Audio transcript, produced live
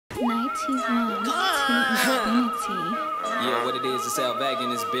Yeah, what it is, it's Al Bag in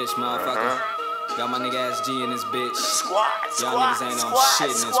this bitch, motherfucker. Got my nigga Ass G in this bitch. Y'all niggas ain't on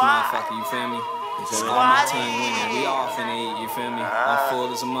shit in this motherfucker, you feel me? All my team winning, we all finna eat, you feel me? I'm full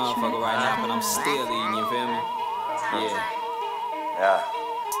as a motherfucker right now, but I'm still eating, you feel me? Yeah.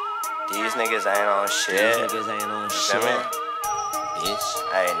 These niggas ain't on shit. These niggas ain't on shit. Bitch.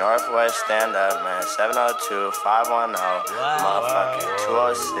 Hey, Northwest stand up, man. 702-510, motherfucking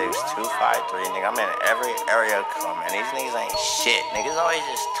 206-253. Nigga, I'm in every area code, man. These niggas ain't shit. Niggas always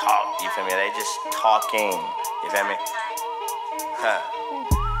just talk, you feel me? They just talking, you feel me? Huh.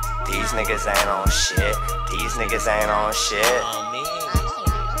 These niggas ain't on shit. These niggas ain't on shit.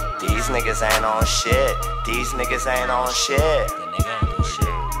 These niggas ain't on shit. These niggas ain't on shit.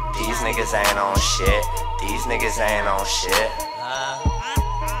 These niggas ain't on shit. These niggas ain't on shit.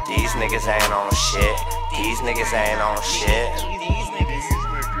 These niggas ain't on shit. These niggas ain't on shit.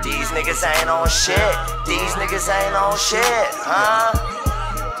 These niggas ain't on shit. These niggas ain't on shit. Huh?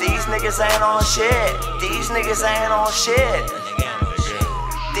 These niggas ain't on shit. These niggas ain't on shit.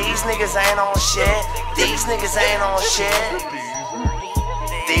 These niggas ain't on shit. These niggas ain't on shit.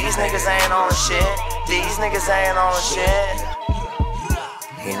 These niggas ain't on shit. These niggas ain't on shit.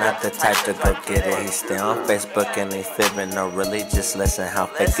 He not the type to go get it. He stay on Facebook and they fibbing. No, really, just listen. How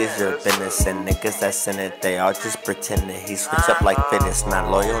fake is your business? And niggas that's in it, they all just pretending. He switch up like fitness,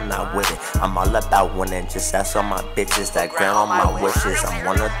 not loyal, not with it. I'm all about winning. Just ask all my bitches that grant all my wishes. I'm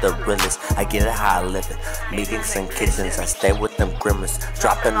one of the realest. I get it how I live it. Meetings and kitchens, I stay with them grimace,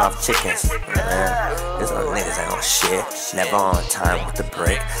 dropping off chickens. Man, these other niggas ain't on shit. Never on time with the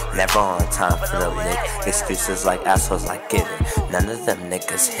break. Never on time for the lick. Excuses like assholes, like get it. None of them niggas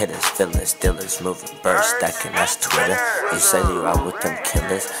hitters, fillers, dealers, moving bursts, stacking, that's Twitter. You say you out with them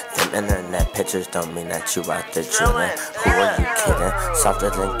killers. Them internet pictures don't mean that you out there drilling. Who are you kidding?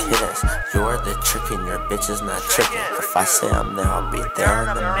 Softer than kittens. You are the tricking, your bitch is not tricking. If I say I'm there, I'll be there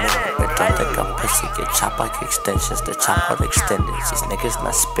in a minute. But don't think I'm pussy, get chopped like extensions. The chop out extended. These niggas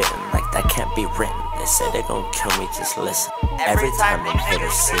not spitting like that can't be written. They say they gon' kill me, just listen. Every time them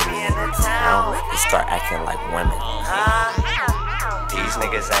hitters see me in the town, they start acting like women. These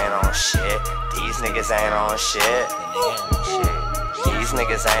niggas ain't on shit. These niggas ain't on shit. These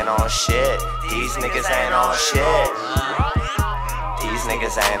niggas ain't on shit. These niggas ain't on shit. These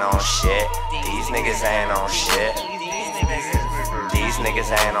niggas ain't on shit. These niggas ain't on shit. These niggas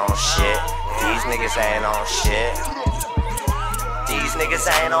ain't on shit. These niggas ain't on shit. These niggas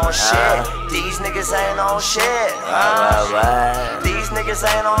ain't on shit. These niggas ain't on shit. These niggas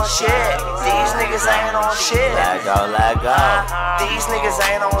ain't on shit. These niggas ain't on shit. Let go. These niggas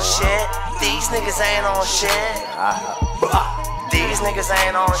ain't on shit. These niggas ain't on shit. These niggas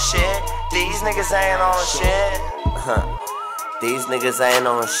ain't on shit. These niggas ain't on shit. These niggas ain't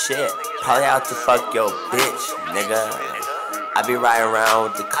on shit. Probably out to fuck your bitch, nigga. I be riding around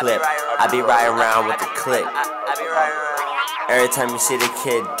with the clip. I be riding around with the click. Every time you see the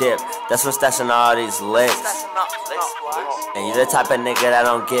kid dip, that's what's stashing all these licks. And you the type of nigga that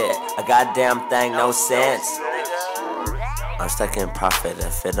don't get a goddamn thing, no sense. I'm stuck in profit.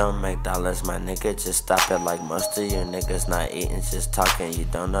 If it don't make dollars, my nigga, just stop it. Like most of you niggas not eating, just talking. You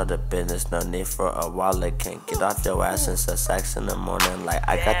don't know the business, no need for a wallet. Can't get off your ass and set sex in the morning. Like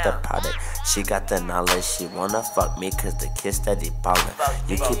I got the product, she got the knowledge. She wanna fuck me cause the kid steady ballin'.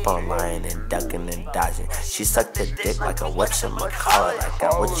 You keep on lying and ducking and dodging. She sucked the dick like a whatchamacallit. I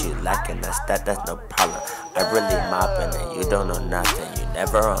got what you lacking, that's no problem. I really mopping and you don't know nothing. You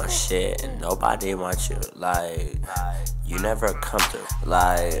never on shit and nobody wants you. Like you never come through.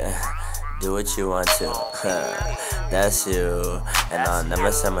 Like do what you want to. That's you. And I'll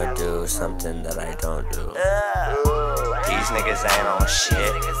never say I'ma do something that I don't do. These niggas ain't on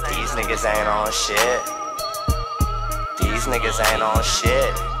shit. These niggas ain't on shit. These niggas ain't on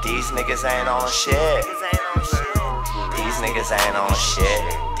shit. These niggas ain't on shit. These niggas ain't on shit.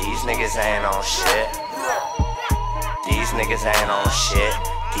 These niggas ain't on shit. These niggas ain't on shit.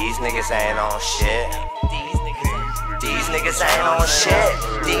 These niggas ain't on shit. These niggas ain't on shit.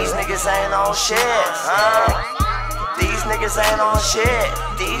 These niggas ain't on shit. These niggas ain't on shit.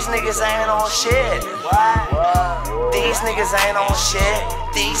 These niggas ain't on shit. These niggas ain't on shit.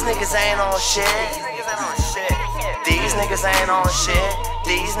 These niggas ain't on shit. These niggas ain't on shit.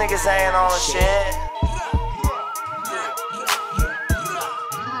 These niggas ain't on shit.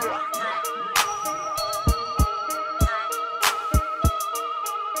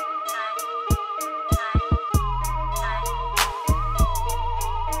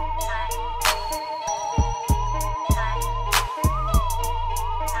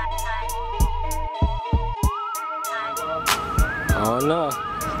 I don't know.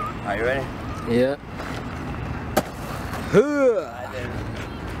 Are you ready? Yeah.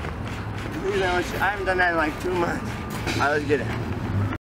 I haven't done that in like 2 months. Alright, let's get it.